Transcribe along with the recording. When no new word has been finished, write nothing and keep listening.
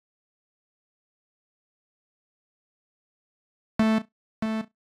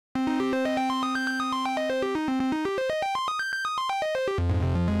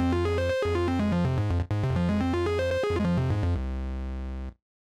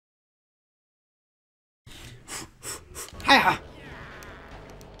Hiya!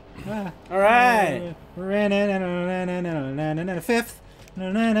 All right. Fifth.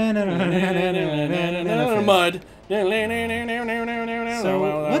 Mud. So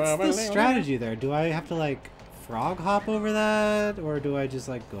what's the strategy there? Do I have to like frog hop over that, or do I just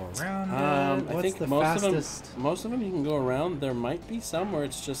like go around it? What's I think the most fastest? most of them you can go around. There might be some where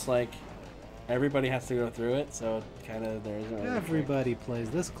it's just like everybody has to go through it, so kind of there isn't. Really Everybody plays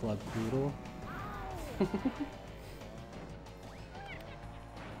this club poodle.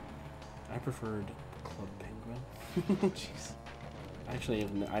 I preferred Club Penguin. Jeez. Actually,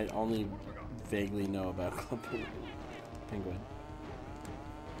 I only vaguely know about Club Penguin.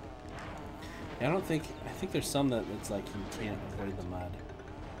 I think there's some that it's like you can't avoid the mud.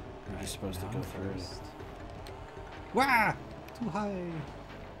 You're just supposed to go through it. Wah! Too high.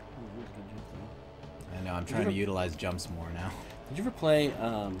 I know, I'm trying to utilize jumps more now. Did you ever play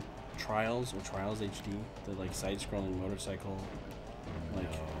Trials or Trials HD? The like side-scrolling motorcycle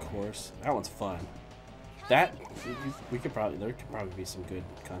course? That one's fun. That there could probably be some good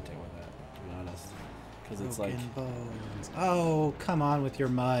content with that, to be honest. Because it's like bones. Oh, come on with your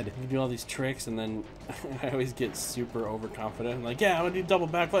mud. You do all these tricks, and then I always get super overconfident. I'm like, yeah, I'm gonna do double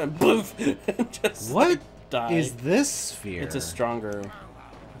backflip, and boof, and just what like, die. Is this sphere? It's a stronger one.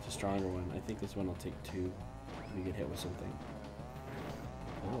 I think this one will take 2 if you get hit with something.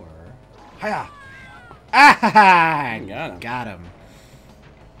 Or hiya! Ah! Got him.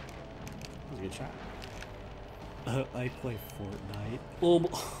 That was a good shot. I play Fortnite. Well,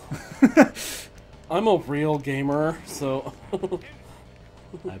 I'm a real gamer, so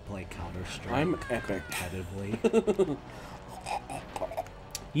I play Counter-Strike. I'm epic. Competitively.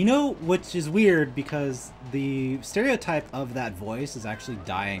 You know, which is weird because the stereotype of that voice is actually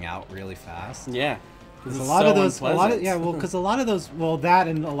dying out really fast. Yeah. Because a lot of those, because a lot of those, that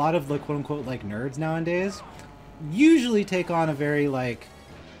and a lot of the quote-unquote like nerds nowadays usually take on a very like,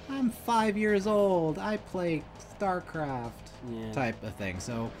 I'm 5 years old, I play StarCraft type of thing.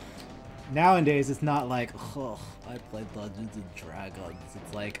 So nowadays it's not like, oh, I play Dungeons and Dragons.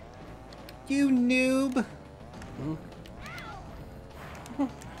 It's like, you noob.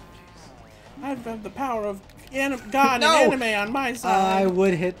 I have the power of God and anime on my side. I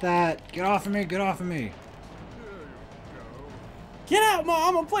would hit that. Get off of me, get off of me. Get out,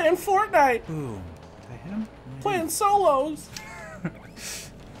 Mom, I'm playing Fortnite. Boom. Did I hit him? Playing solos. Come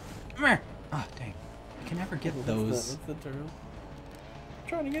here. Oh, dang. I can never get those. What's the turtle?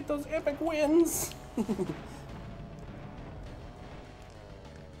 Trying to get those epic wins.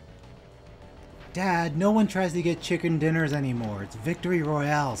 Dad, no one tries to get chicken dinners anymore. It's victory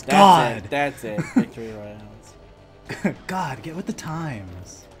royales. God! That's it. Victory royales. God, get with the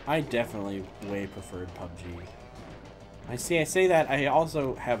times. I definitely way preferred PUBG. I say that. I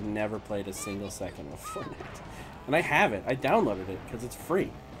also have never played a single second of Fortnite. And I have it. I downloaded it because it's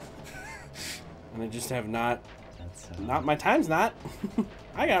free. And I just have not... Not my time's not.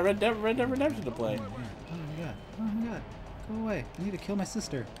 I got Red Dead Redemption to play. Oh my god. Oh my god. Go away. I need to kill my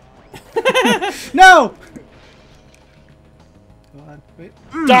sister. No! Go on. Wait.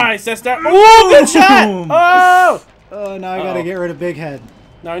 Die, sister! Oh, good shot! Oh! Oh, now I gotta get rid of Big Head.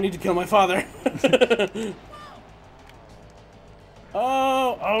 Now I need to kill my father.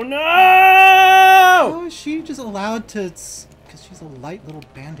 Oh no! Oh, is she just allowed to... Because she's a light little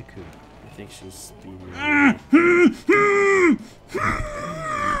bandicoot. I think she's speedy. I'm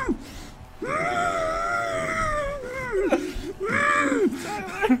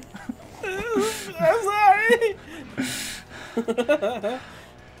sorry.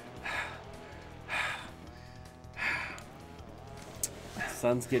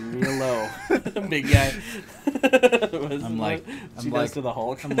 Sun's getting real low. Big guy. I'm like to the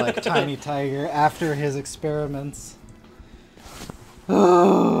Hulk. I'm like Tiny Tiger after his experiments.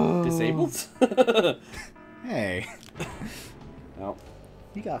 Disabled? Hey. No.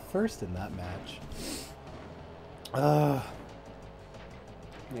 He got first in that match.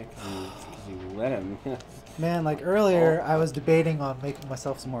 Yeah, because you let him. Man, like earlier, I was debating on making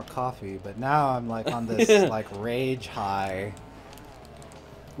myself some more coffee, but now I'm like on this like rage high.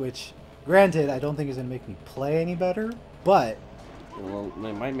 Which, granted, I don't think is gonna make me play any better, but well,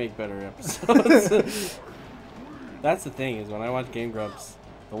 they might make better episodes. That's the thing, is when I watch Game Grumps,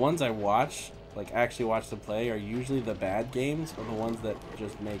 the ones I watch, like actually watch them play, are usually the bad games or the ones that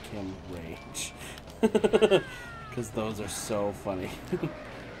just make him rage. Because those are so funny.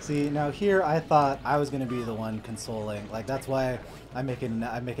 See, now here I thought I was gonna be the one consoling. Like that's why I make an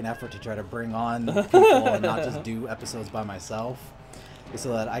effort to try to bring on people and not just do episodes by myself,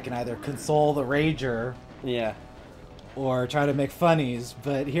 so that I can either console the rager, or try to make funnies,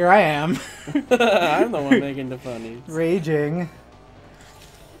 but here I am. I'm the one making the funnies. Raging.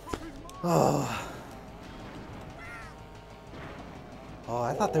 Oh. Oh,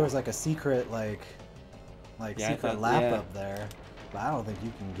 I thought there was like a secret, secret lap up there. But I don't think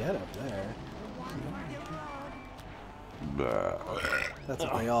you can get up there. That's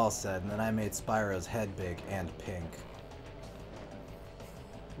what they all said, and then I made Spyro's head big and pink.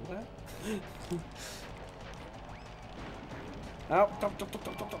 What? Oh.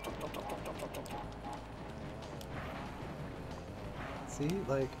 See,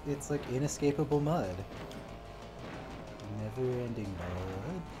 like, it's like inescapable mud. Never-ending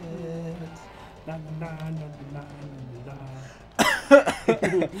mud pit.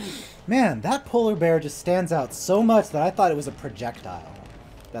 Man, that polar bear just stands out so much that I thought it was a projectile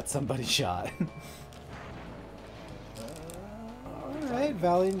that somebody shot. Alright,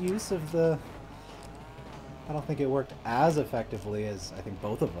 valiant use of the... I don't think it worked as effectively as I think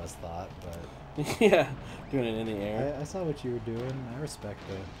both of us thought, but... Yeah, doing it in the air. I saw what you were doing. I respect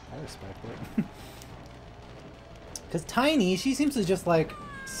it. I respect it. Because Tiny, she seems to just, like,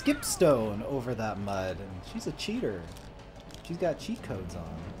 skip stone over that mud, and she's a cheater. She's got cheat codes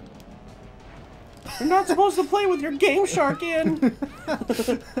on. You're not supposed to play with your Game Shark in! Game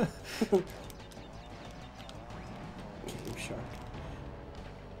Shark.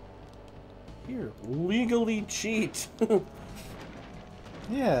 Here, legally cheat!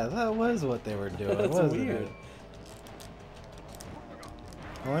 Yeah, that was what they were doing, That's wasn't weird. it?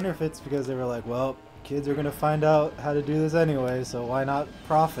 I wonder if it's because they were like, well, kids are gonna find out how to do this anyway, so why not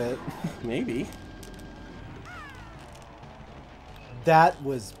profit? Maybe. That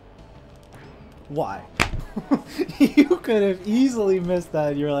was... Why? You could have easily missed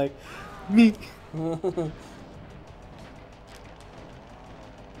that. You're like, me. You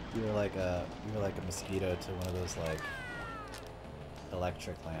were like a mosquito to one of those like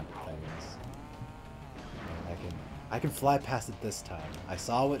electric lamp things. I can fly past it this time. I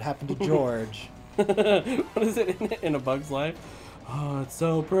saw what happened to George. What is it in A Bug's Life? Oh, it's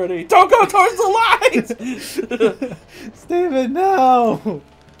so pretty. Don't go towards the light! Steven, no!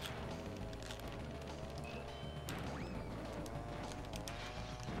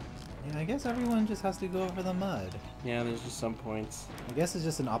 Yeah, I guess everyone just has to go over the mud. Yeah, there's just some points. I guess it's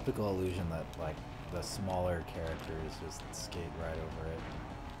just an optical illusion that, like, the smaller characters just skate right over it.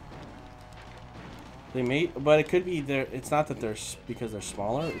 They may, but it could be there. It's not that they're because they're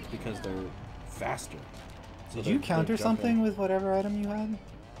smaller. It's because they're faster. So Did you counter something with whatever item you had?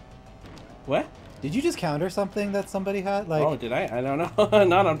 What? Did you just counter something that somebody had? Like, oh, did I? I don't know.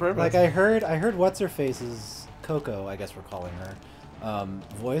 Not on purpose. Like I heard what's her face's Coco, I guess we're calling her,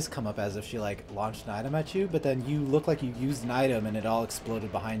 voice come up as if she like launched an item at you, but then you look like you used an item and it all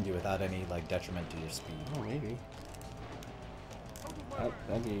exploded behind you without any like detriment to your speed. Oh, maybe.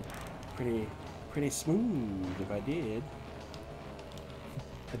 That'd be pretty smooth if I did.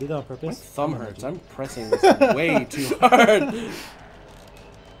 I did it on purpose. My thumb hurts. I'm pressing this way too hard.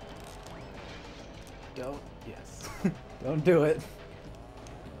 Yes. Don't do it.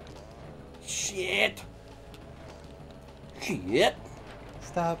 Shit.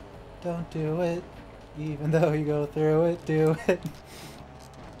 Stop. Don't do it. Even though you go through it, do it.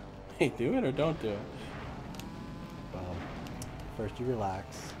 Hey, do it or don't do it. Well, first you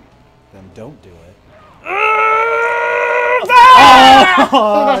relax, then don't do it.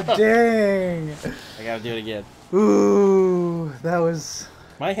 Oh, dang! I gotta do it again. Ooh, that was...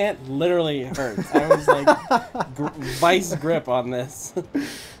 My hand literally hurts. I was like vice grip on this.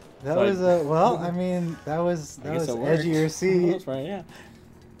 That was a well. I mean, that was edge of your seat. That's right. Yeah.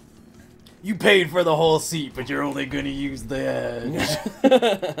 You paid for the whole seat, but you're only gonna use the edge.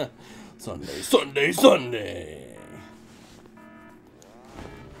 Sunday.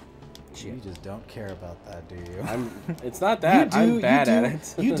 You just don't care about that, do you? It's not that. I'm bad at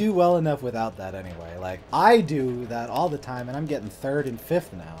it. You do well enough without that anyway. Like, I do that all the time, and I'm getting 3rd and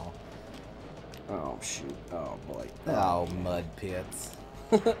 5th now. Oh, shoot. Oh, boy. Oh, mud pits.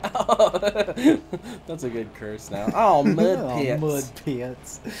 That's a good curse now. Oh, mud pits. Oh, mud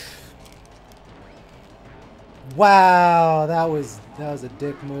pits. Wow, that was a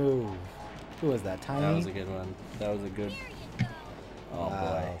dick move. Who was that, Tiny? That was a good one. That was a good... Oh,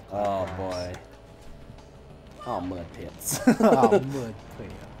 wow. boy. Oh, boy. Oh, mud pits. Oh, mud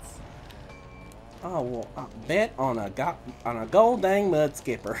pits. Oh, well, I bet on a gold dang mud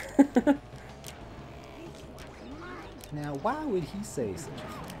skipper. Now, why would he say such a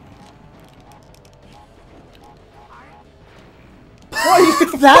thing? What,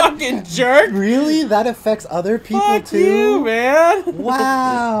 you fucking jerk! Really? That affects other people Fuck too? you, man!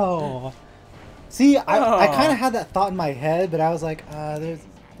 Wow! See, I kind of had that thought in my head, but I was like, the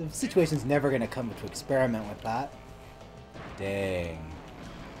situation's never going to come to experiment with that. Dang.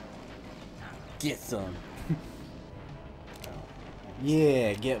 Get some.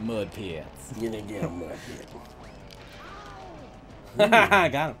 Yeah, get mud pits. You didn't get a mud pit. I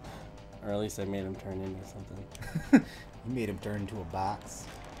got him. Or at least I made him turn into something. You made him turn into a box.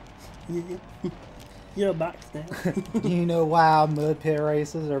 You're a box now. You know why mud pit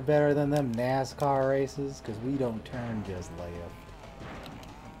races are better than them NASCAR races? Because we don't turn just left.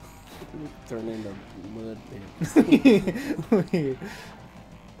 Turn into mud pits.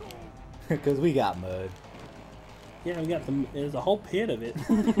 Because we got mud. Yeah, we got there's a whole pit of it.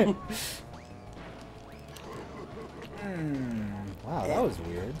 Wow, that was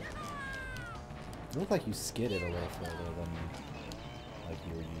weird. It looked like you skidded a little further than like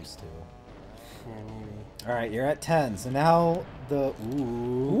you were used to. Yeah, maybe. Alright, you're at 10, so now the...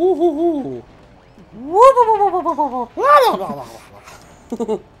 Ooh.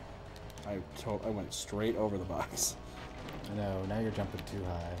 I went straight over the box. I know, now you're jumping too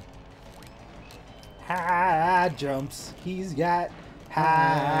high. High jumps. He's got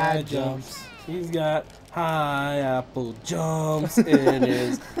high jumps. He's got high apple jumps in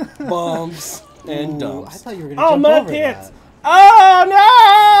his bumps and dumps. I thought you were gonna jump mud over pits! that. Oh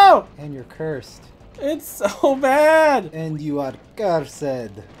no! And you're cursed. It's so bad. And you are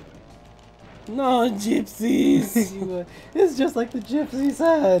cursed. No gypsies. It's just like the gypsy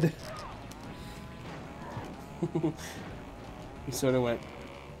said. He sort of went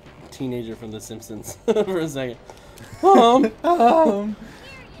teenager from The Simpsons for a second. Gosh.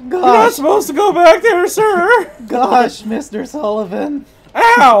 You're not supposed to go back there, sir. Gosh, Mr. Sullivan.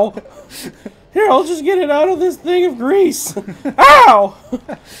 Ow! Here, I'll just get it out of this thing of grease. Ow!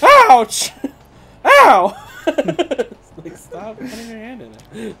 Ouch! Ow! Like, stop putting your hand in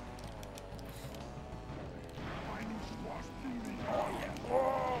it. Oh, yeah.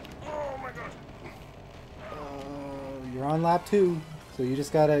 Oh my gosh. You're on lap 2, so you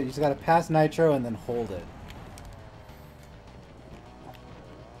just gotta pass Nitro and then hold it.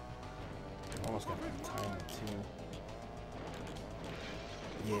 Almost got to time it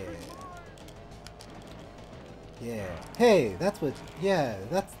too. Yeah. Yeah. Hey, that's what. Yeah,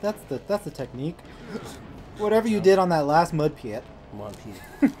 that's the technique. Whatever you did on that last mud pit. Mud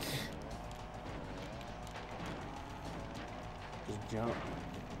pit. Just jump.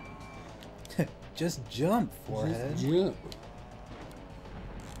 Just jump, forehead. Just jump.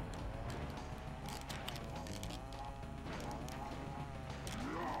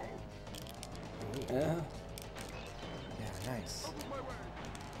 Yeah. Yeah, nice.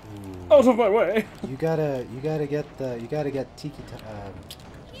 Out of my way. You gotta get Tiki,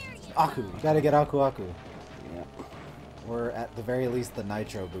 Aku. You gotta get Aku. Yeah. Or at the very least the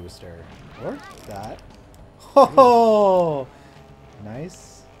Nitro booster. Or that. Oh,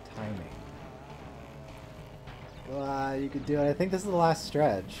 nice timing. You could do it. I think this is the last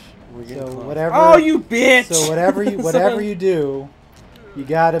stretch. So whatever. Oh, you bitch! So whatever you do, you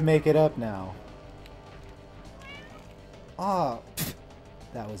gotta make it up now. Ah,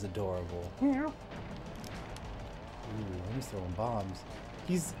 that was adorable. Yeah. Ooh, he's throwing bombs.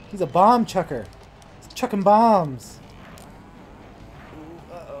 He's a bomb chucker. He's chucking bombs.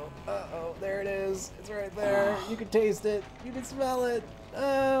 Uh-oh, there it is. It's right there. You can taste it. You can smell it.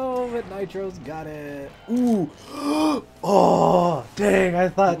 Oh, but Nitro's got it. Ooh. Oh, dang. I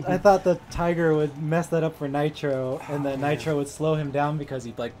thought the Tiger would mess that up for Nitro, and then Nitro would slow him down because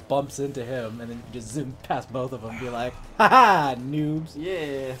he like bumps into him, and then just zoom past both of them and be like, haha, noobs.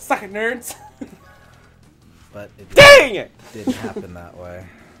 Yeah, suck it, nerds. But it dang it! Didn't happen that way.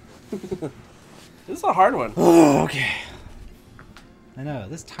 This is a hard one. Oh, okay. I know,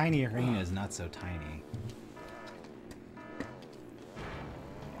 this tiny arena is not so tiny.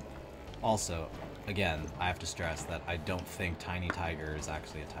 Also, again, I have to stress that I don't think Tiny Tiger is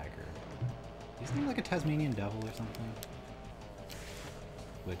actually a tiger. Isn't he like a Tasmanian devil or something?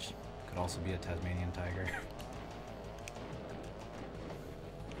 Which could also be a Tasmanian tiger.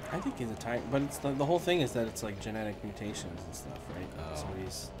 I think he's a tiger, but it's the whole thing is that it's like genetic mutations and stuff, right? Oh. So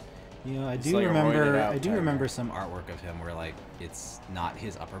he's... You know, I do like remember some artwork of him where like it's not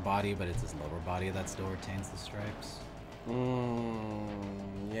his upper body, but it's his lower body that still retains the stripes.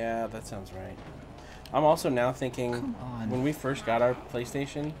 Yeah, that sounds right. I'm also now thinking, when we first got our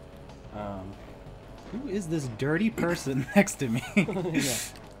PlayStation, who is this dirty person next to me? Yeah.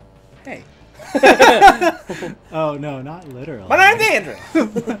 Hey. Oh no, not literally. My name's Andrew.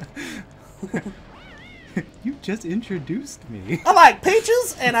 You just introduced me. I like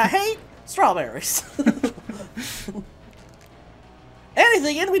peaches and I hate strawberries. And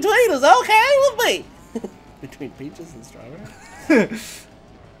Anything in between is okay with me. Between peaches and strawberry?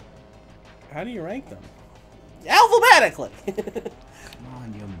 How do you rank them? Alphabetically! Come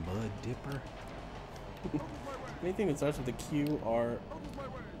on, you mud dipper. Anything that starts with a Q, R,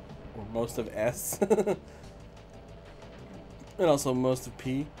 or most of S. And also most of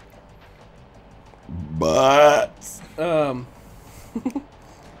P. But You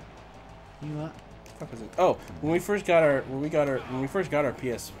what? fuck was it? Oh, when we first got our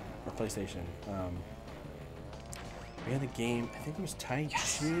PS or PlayStation, we had a game. I think it was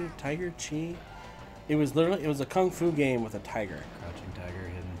Tiger Chi. It was a kung fu game with a tiger. Crouching tiger,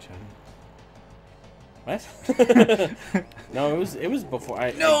 hidden shadow. What? No, it was before.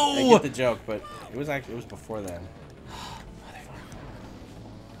 I get the joke, but it was before then.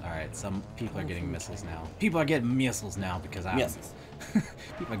 All right, some people are getting missiles now. People are getting missiles now because I'm. Missiles.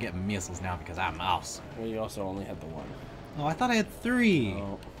 People are getting missiles now because I'm mouse. Well, you also only had the one. Oh, I thought I had 3.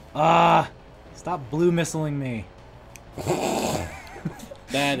 Oh. Stop blue missiling me.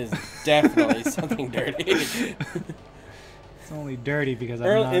 That is definitely something dirty. It's only dirty because I'm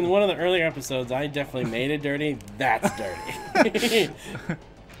not... In one of the earlier episodes, I definitely made it dirty. That's dirty. I'm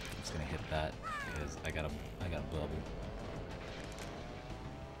just gonna hit that because I got a bubble.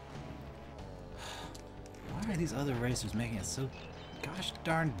 Why are these other racers making it so gosh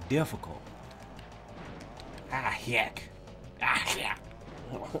darn difficult? Ah, heck. Ah, heck.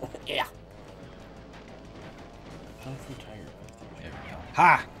 Yeah. Kung Fu Tiger. There we go.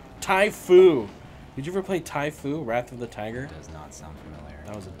 Ha! Tai-Fu. Did you ever play Tai-Fu, Wrath of the Tiger? Does not sound familiar.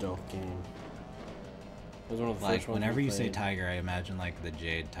 That was a dope game. It was one of the Like, first ones whenever we you say played. tiger, I imagine, like, the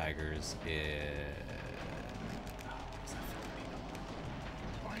Jade Tigers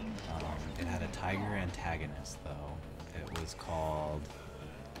it had a tiger antagonist, though. It was called...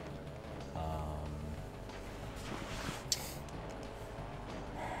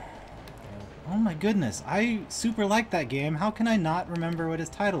 Oh my goodness, I super like that game. How can I not remember what his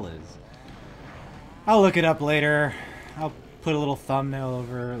title is? I'll look it up later. I'll put a little thumbnail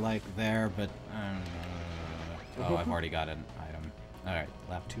over, like, there, but... oh, I've already got an item. Alright,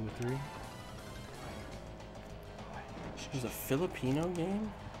 lap 2 or 3? It was a Filipino game?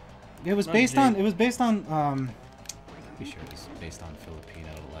 It was based on, pretty sure it was based on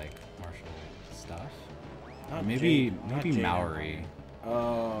Filipino, like, martial stuff. Not Maybe Jade Maori.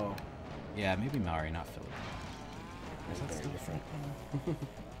 Oh. Yeah, maybe Maori, not Filipino. That's very different.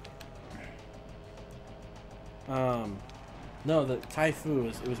 No, the Tai-Fu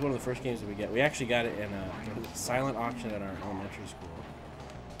it was one of the first games that we got. We actually got it in a silent auction at our elementary school,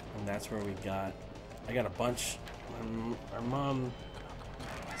 and that's where we got. I got a bunch. Our mom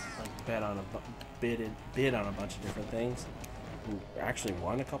like bid on a bunch of different things. We actually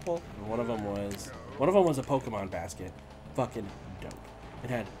won a couple. And one of them was a Pokemon basket. Fucking dope. It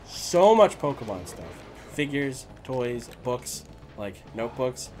had so much Pokemon stuff, figures, toys, books, like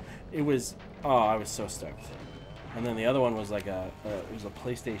notebooks. It was I was so stoked. And then the other one was like it was a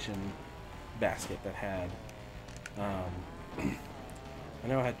PlayStation basket that had, I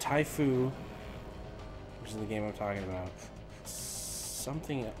know it had Tai-Fu, which is the game I'm talking about.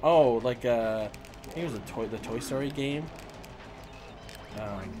 Something, like I think it was the Toy Story game,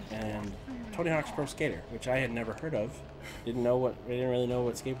 and Tony Hawk's Pro Skater, which I had never heard of. I didn't really know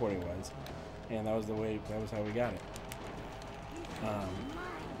what skateboarding was, and that was how we got it.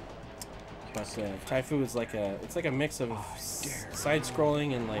 But Tai-Fu is like a mix of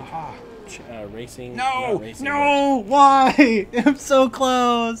side-scrolling and like racing. No, racing, no, why? I'm so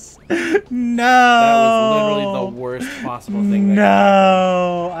close. No. That was literally the worst possible thing.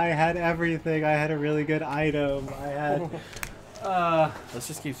 No, I had everything. I had a really good item. I had. Let's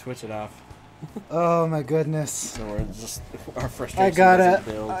just keep switching off. Oh my goodness. So we're just our frustration.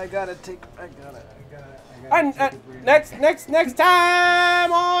 I gotta take next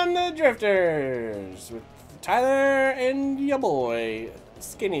time on the Drifters with Tyler and your boy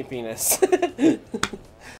Skinny Penis.